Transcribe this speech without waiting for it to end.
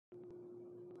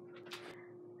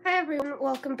Hi everyone,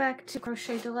 welcome back to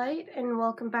Crochet Delight and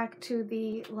welcome back to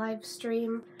the live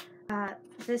stream.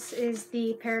 This is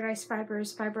the Paradise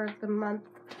Fibers Fiber of the Month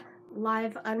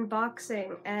live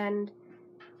unboxing, and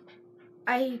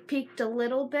I peeked a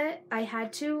little bit. I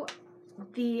had to.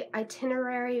 The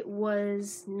itinerary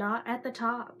was not at the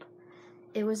top.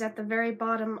 It was at the very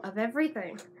bottom of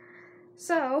everything.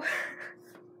 So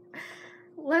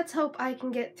let's hope I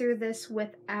can get through this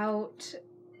without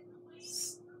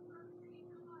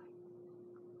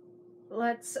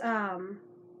let's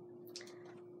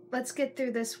get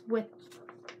through this with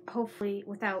hopefully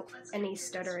without any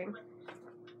stuttering.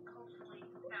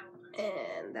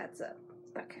 And that's it.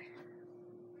 Okay.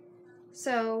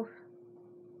 So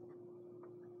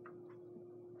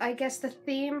I guess the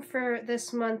theme for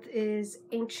this month is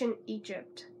ancient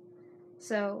Egypt.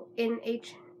 So in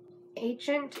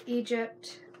ancient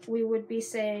Egypt, we would be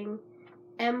saying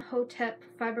Imhotep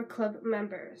Fiber Club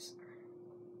members.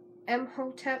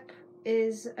 Imhotep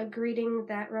is a greeting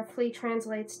that roughly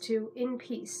translates to in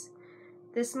peace.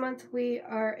 This month we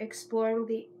are exploring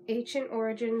the ancient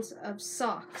origins of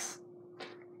socks.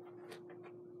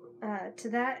 To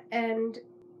that end,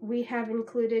 we have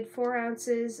included 4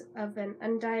 ounces of an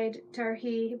undyed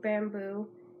Tarhi bamboo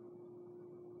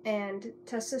and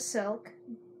Tussa silk.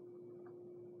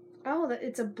 Oh,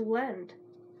 it's a blend.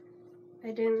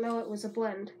 I didn't know it was a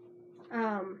blend.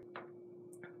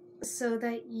 So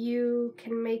that you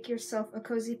can make yourself a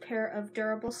cozy pair of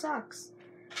durable socks.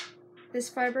 This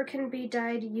fiber can be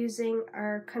dyed using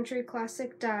our Country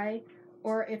Classic dye,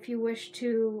 or if you wish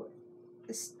to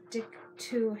stick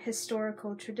to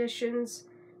historical traditions,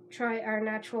 try our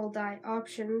natural dye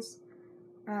options.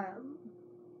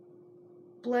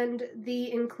 Blend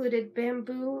the included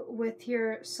bamboo with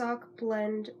your sock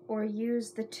blend, or use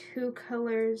the 2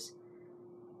 colors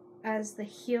as the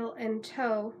heel and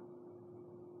toe.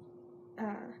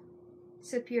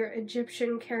 Sip your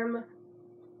Egyptian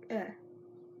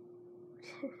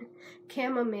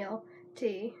chamomile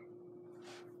tea.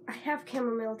 I have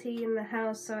chamomile tea in the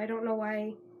house, so I don't know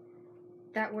why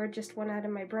that word just went out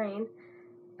of my brain.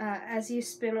 As you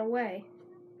spin away,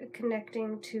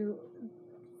 connecting to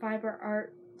fiber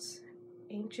art's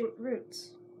ancient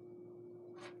roots.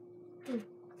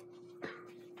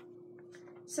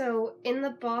 So in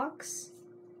the box,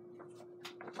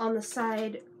 on the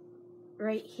side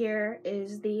right here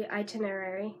is the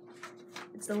itinerary.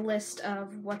 It's a list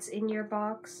of what's in your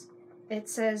box. It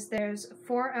says there's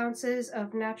 4 ounces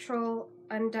of natural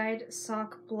undyed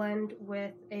sock blend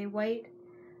with a white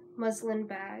muslin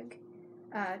bag,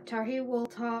 Tarhi wool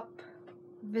top,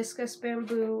 viscose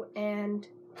bamboo, and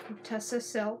Tussa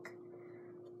silk.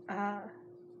 And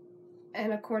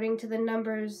according to the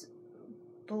numbers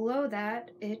below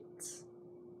that, it's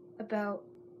about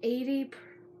 80%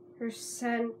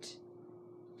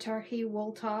 Tarhi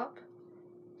wool top,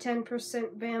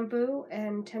 10% bamboo,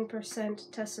 and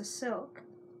 10% Tussa silk.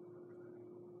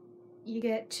 You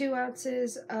get 2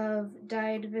 ounces of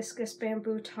dyed viscose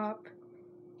bamboo top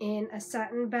in a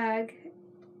satin bag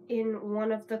in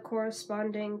one of the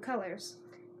corresponding colors.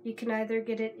 You can either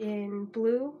get it in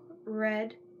blue,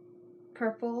 red,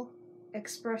 purple,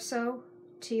 espresso,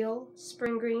 teal,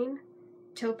 spring green,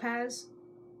 topaz,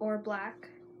 or black.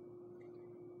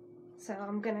 So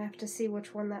I'm gonna have to see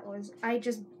which one that was. I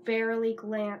just barely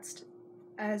glanced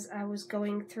as I was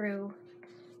going through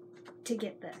to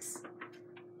get this.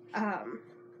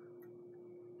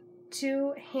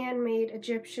 2 handmade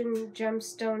Egyptian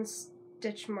gemstone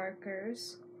stitch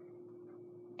markers,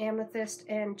 amethyst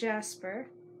and jasper,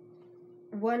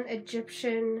 1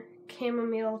 Egyptian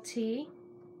chamomile tea,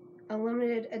 a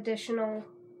limited editional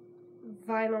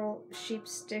vinyl sheep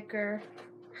sticker,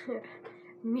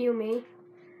 Mumi,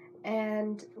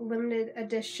 and limited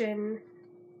edition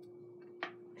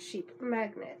sheep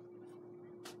magnet,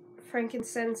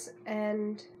 frankincense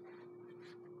and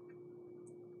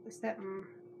is that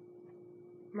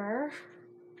myrrh?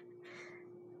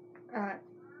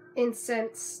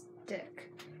 Incense stick.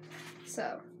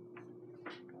 So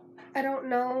I don't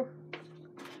know.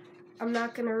 I'm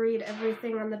not gonna read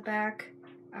everything on the back.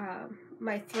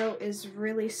 My throat is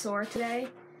really sore today.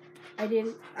 I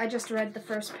just read the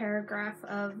first paragraph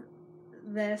of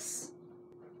this,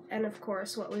 and of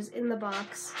course what was in the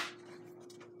box.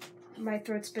 My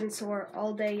throat's been sore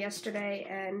all day yesterday,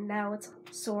 and now it's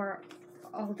sore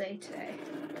all day today,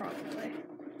 probably.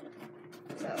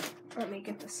 So let me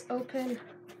get this open.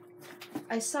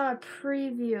 I saw a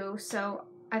preview, so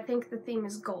I think the theme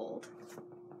is gold.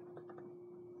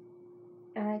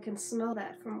 And I can smell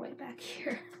that from way back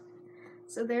here.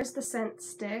 So there's the scent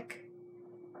stick.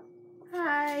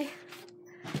 Hi!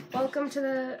 Welcome to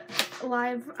the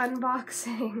live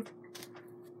unboxing.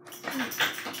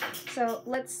 So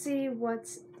let's see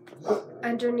what's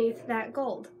underneath that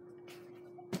gold.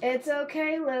 It's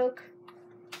okay, Luke.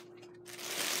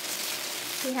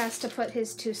 He has to put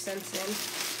his 2 cents in.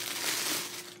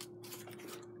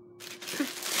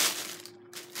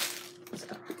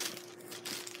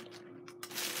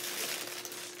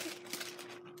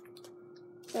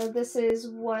 So this is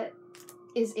what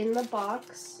is in the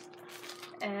box,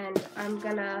 and I'm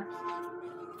gonna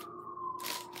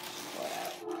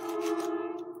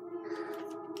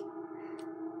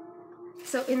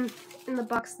so in the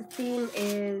box the theme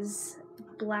is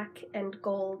black and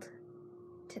gold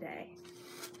today.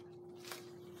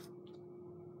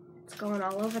 It's going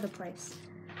all over the place.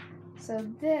 So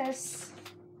this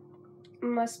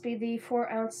must be the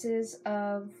 4 ounces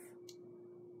of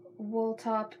wool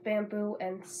top, bamboo,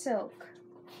 and silk.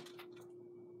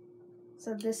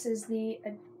 So this is the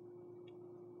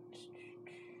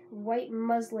white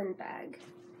muslin bag.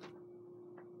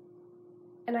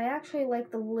 And I actually like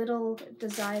the little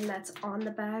design that's on the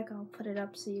bag. I'll put it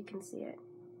up so you can see it.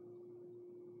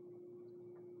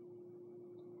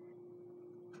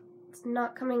 It's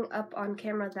not coming up on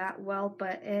camera that well,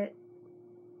 but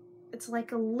it's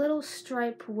like a little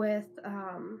stripe with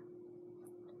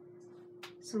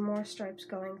some more stripes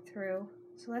going through.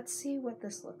 So let's see what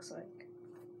this looks like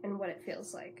and what it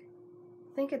feels like.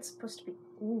 I think it's supposed to be,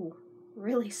 ooh,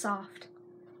 really soft.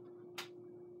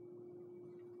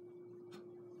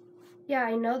 Yeah,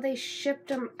 I know they shipped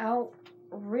them out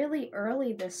really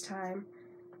early this time.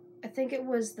 I think it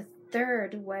was the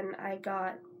 3rd when I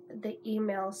got the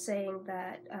email saying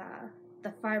that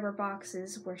the fiber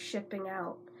boxes were shipping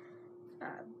out.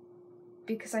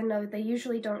 Because I know they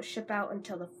usually don't ship out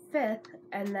until the 5th,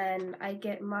 and then I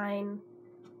get mine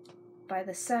by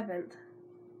the 7th.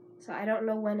 So I don't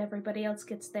know when everybody else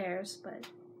gets theirs, but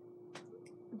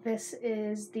this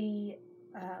is the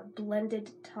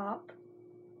blended top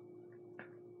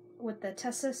with the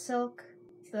Tessa silk,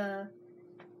 the,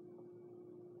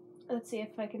 let's see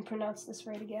if I can pronounce this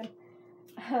right again,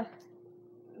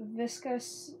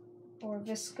 viscose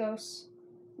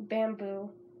bamboo,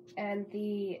 and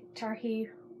the Tarhi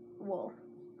wool.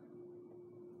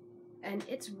 And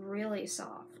it's really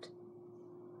soft.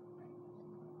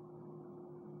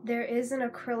 There is an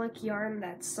acrylic yarn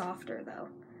that's softer though,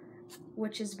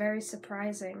 which is very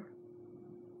surprising.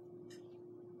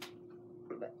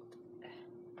 But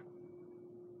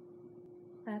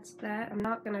that's that. I'm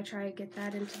not gonna try to get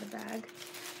that into the bag.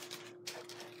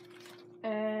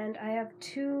 And I have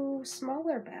 2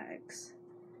 smaller bags.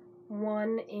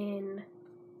 One in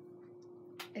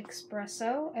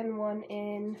espresso and one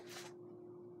in,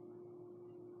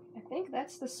 I think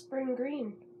that's the spring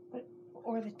green,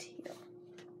 or the teal.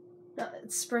 No,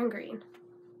 it's spring green.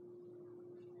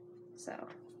 So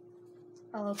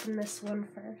I'll open this one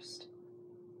first.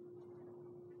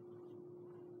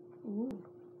 Ooh.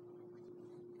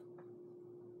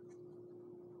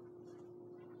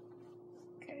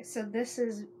 Okay, so this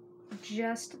is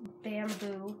just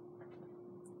bamboo,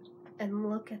 and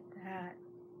look at that.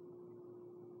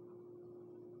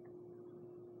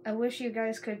 I wish you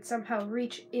guys could somehow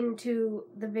reach into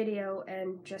the video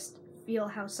and just feel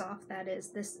how soft that is.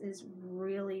 This is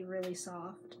really, really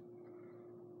soft.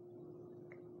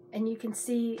 And you can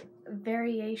see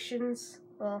variations,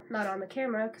 well, not on the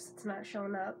camera because it's not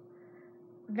showing up,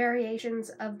 variations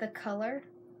of the color.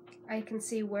 I can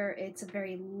see where it's a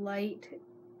very light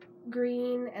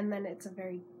green and then it's a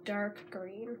very dark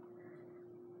green.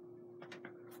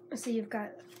 So you've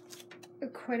got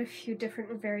quite a few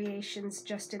different variations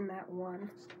just in that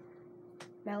one.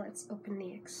 Now let's open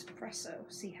the espresso,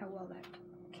 see how well that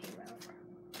came out.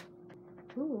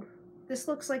 Ooh, this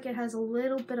looks like it has a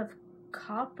little bit of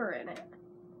copper in it.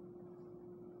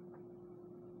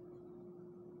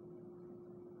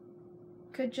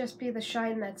 Could just be the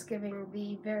shine that's giving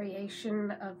the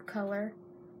variation of color.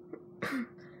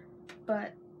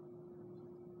 But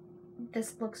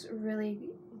this looks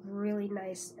really, really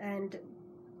nice, and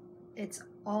it's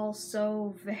all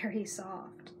so very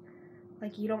soft.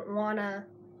 Like, you don't want to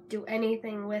do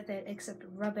anything with it except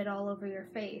rub it all over your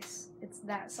face. It's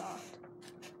that soft.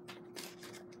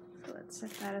 So let's set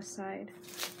that aside.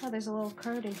 Oh, there's a little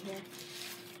card in here.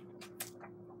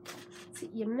 See,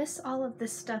 you miss all of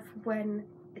this stuff when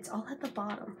it's all at the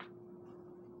bottom.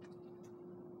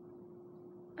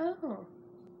 Oh.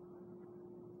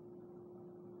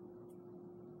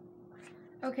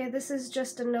 Okay, this is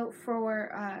just a note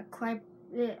for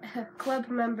club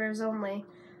members only.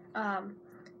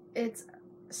 It's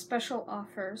special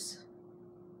offers.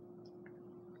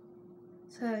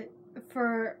 So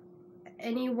for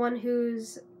anyone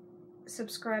who's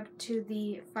subscribe to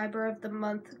the Fiber of the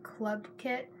Month Club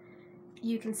Kit,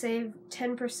 you can save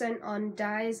 10% on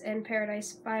dyes and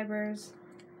Paradise Fibers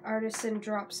Artisan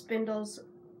Drop Spindles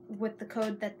with the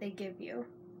code that they give you.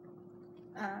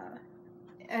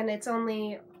 And it's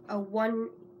only a one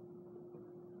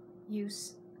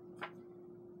use.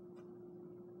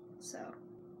 So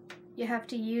you have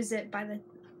to use it by the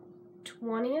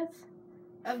 20th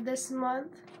of this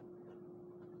month.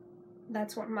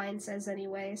 That's what mine says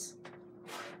anyways.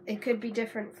 It could be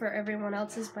different for everyone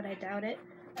else's, but I doubt it.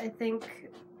 I think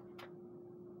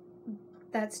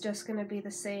that's just going to be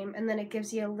the same. And then it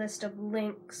gives you a list of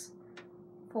links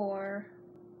for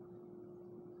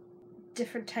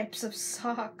different types of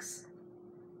sock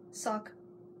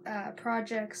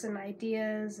projects and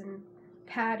ideas and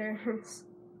patterns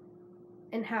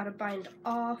and how to bind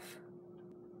off.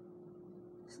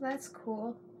 So that's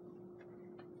cool.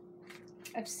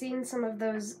 I've seen some of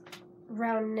those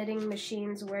round knitting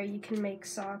machines where you can make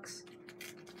socks.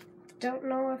 Don't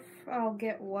know if I'll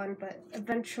get one, but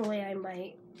eventually I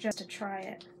might, just to try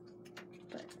it.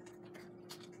 But,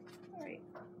 alright.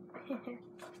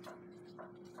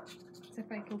 See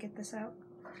if I can get this out.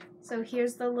 So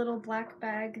here's the little black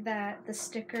bag that the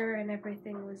sticker and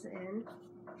everything was in.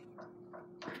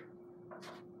 Okay,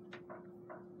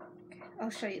 I'll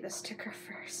show you the sticker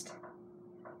first.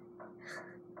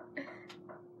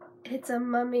 It's a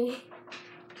mummy.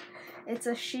 It's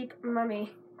a sheep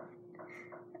mummy.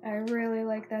 I really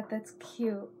like that. That's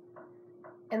cute.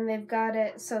 And they've got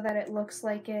it so that it looks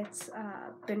like it's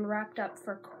been wrapped up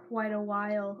for quite a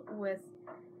while with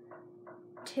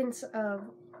tints of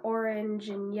orange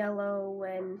and yellow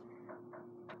and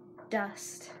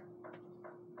dust.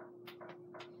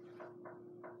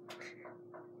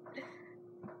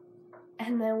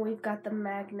 And then we've got the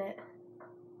magnet.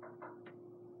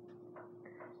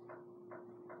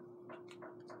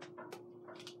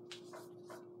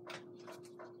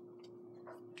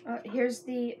 Here's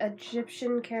the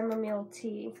Egyptian chamomile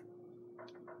tea.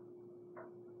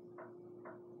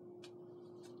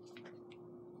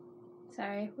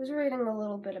 Sorry, I was reading a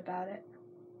little bit about it.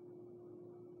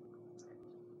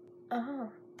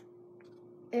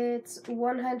 It's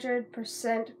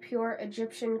 100% pure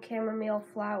Egyptian chamomile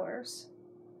flowers.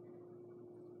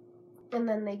 And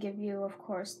then they give you, of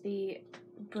course, the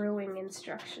brewing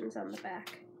instructions on the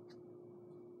back.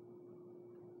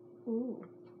 Ooh.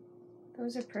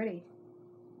 Those are pretty.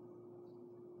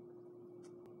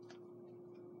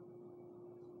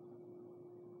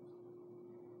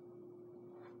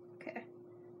 Okay.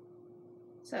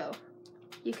 So,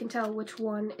 you can tell which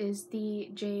one is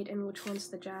the jade and which one's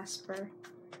the jasper.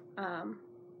 Don't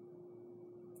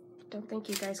think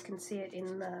you guys can see it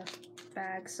in the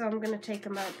bag, so I'm going to take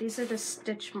them out. These are the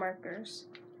stitch markers.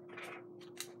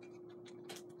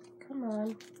 Come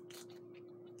on.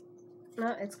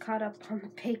 No, it's caught up on the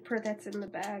paper that's in the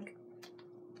bag.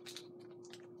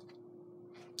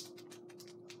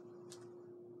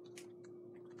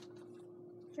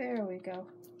 There we go.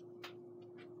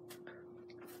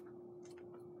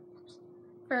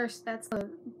 First, that's the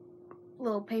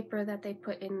little paper that they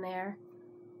put in there.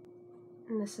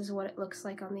 And this is what it looks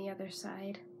like on the other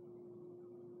side.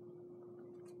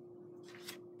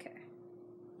 Okay.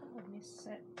 Let me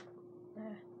set.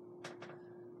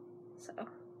 So.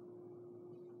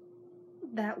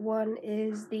 That one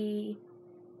is the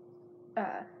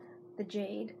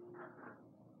jade.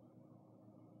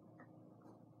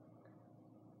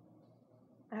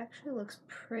 Actually looks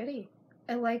pretty.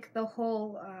 I like the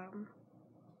whole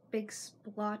big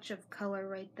splotch of color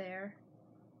right there.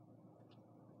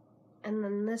 And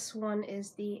then this one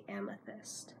is the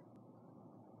amethyst.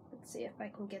 Let's see if I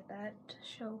can get that to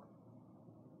show.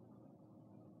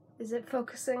 Is it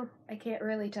focusing? I can't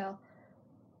really tell.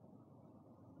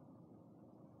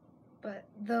 But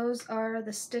those are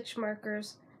the stitch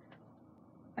markers.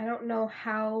 I don't know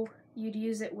how you'd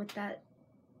use it with that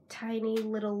tiny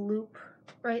little loop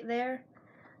right there.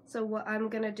 So what I'm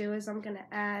going to do is I'm going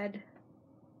to add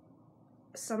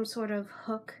some sort of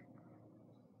hook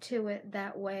to it,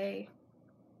 that way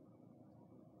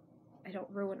I don't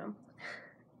ruin them.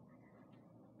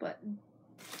 But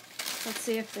let's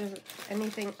see if there's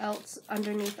anything else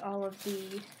underneath all of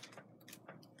the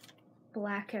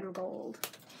black and gold.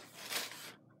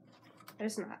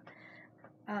 There's not.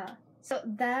 So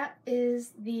that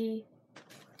is the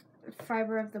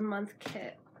Fiber of the Month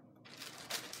kit.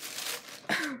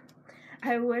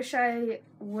 I wish I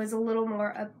was a little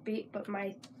more upbeat, but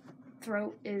my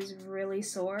throat is really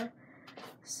sore.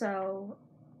 So,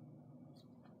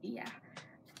 yeah.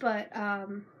 But,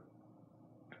 I'm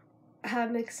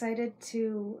excited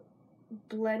to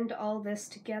blend all this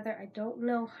together. I don't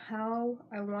know how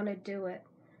I want to do it.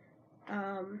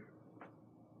 I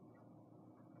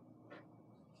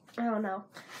don't know.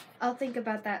 I'll think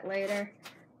about that later.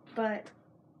 But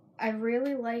I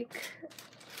really like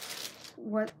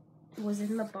what was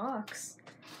in the box.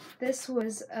 This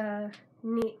was a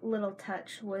neat little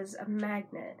touch, was a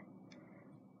magnet.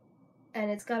 And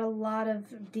it's got a lot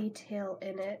of detail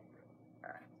in it.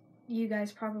 You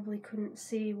guys probably couldn't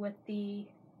see with the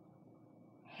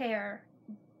hair.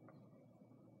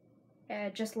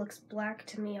 It just looks black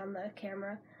to me on the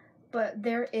camera. But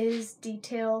there is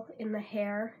detail in the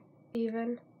hair,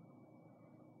 even.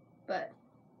 But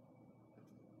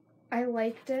I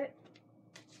liked it.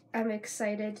 I'm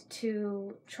excited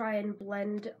to try and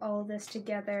blend all this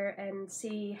together and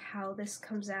see how this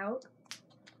comes out.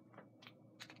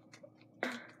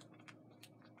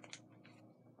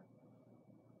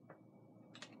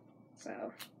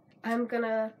 So I'm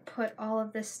gonna put all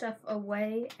of this stuff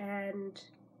away and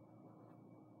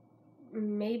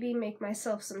maybe make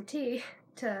myself some tea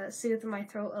to soothe my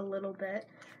throat a little bit.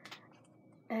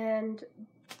 And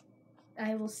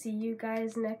I will see you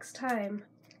guys next time.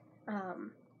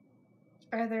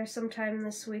 Either sometime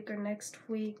this week or next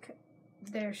week,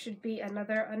 there should be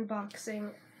another unboxing,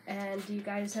 and you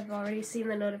guys have already seen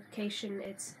the notification.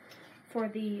 It's for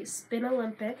the Spin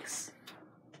Olympics.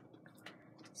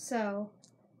 So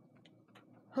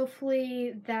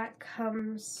hopefully that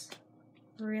comes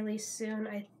really soon.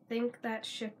 I think that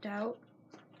shipped out.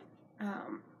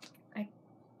 I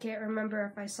can't remember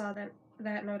if I saw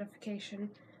that notification,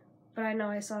 but I know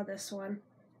I saw this one.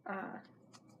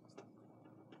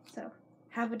 So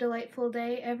have a delightful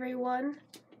day, everyone,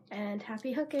 and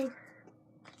happy hooking.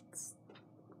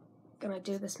 Gonna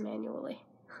do this manually.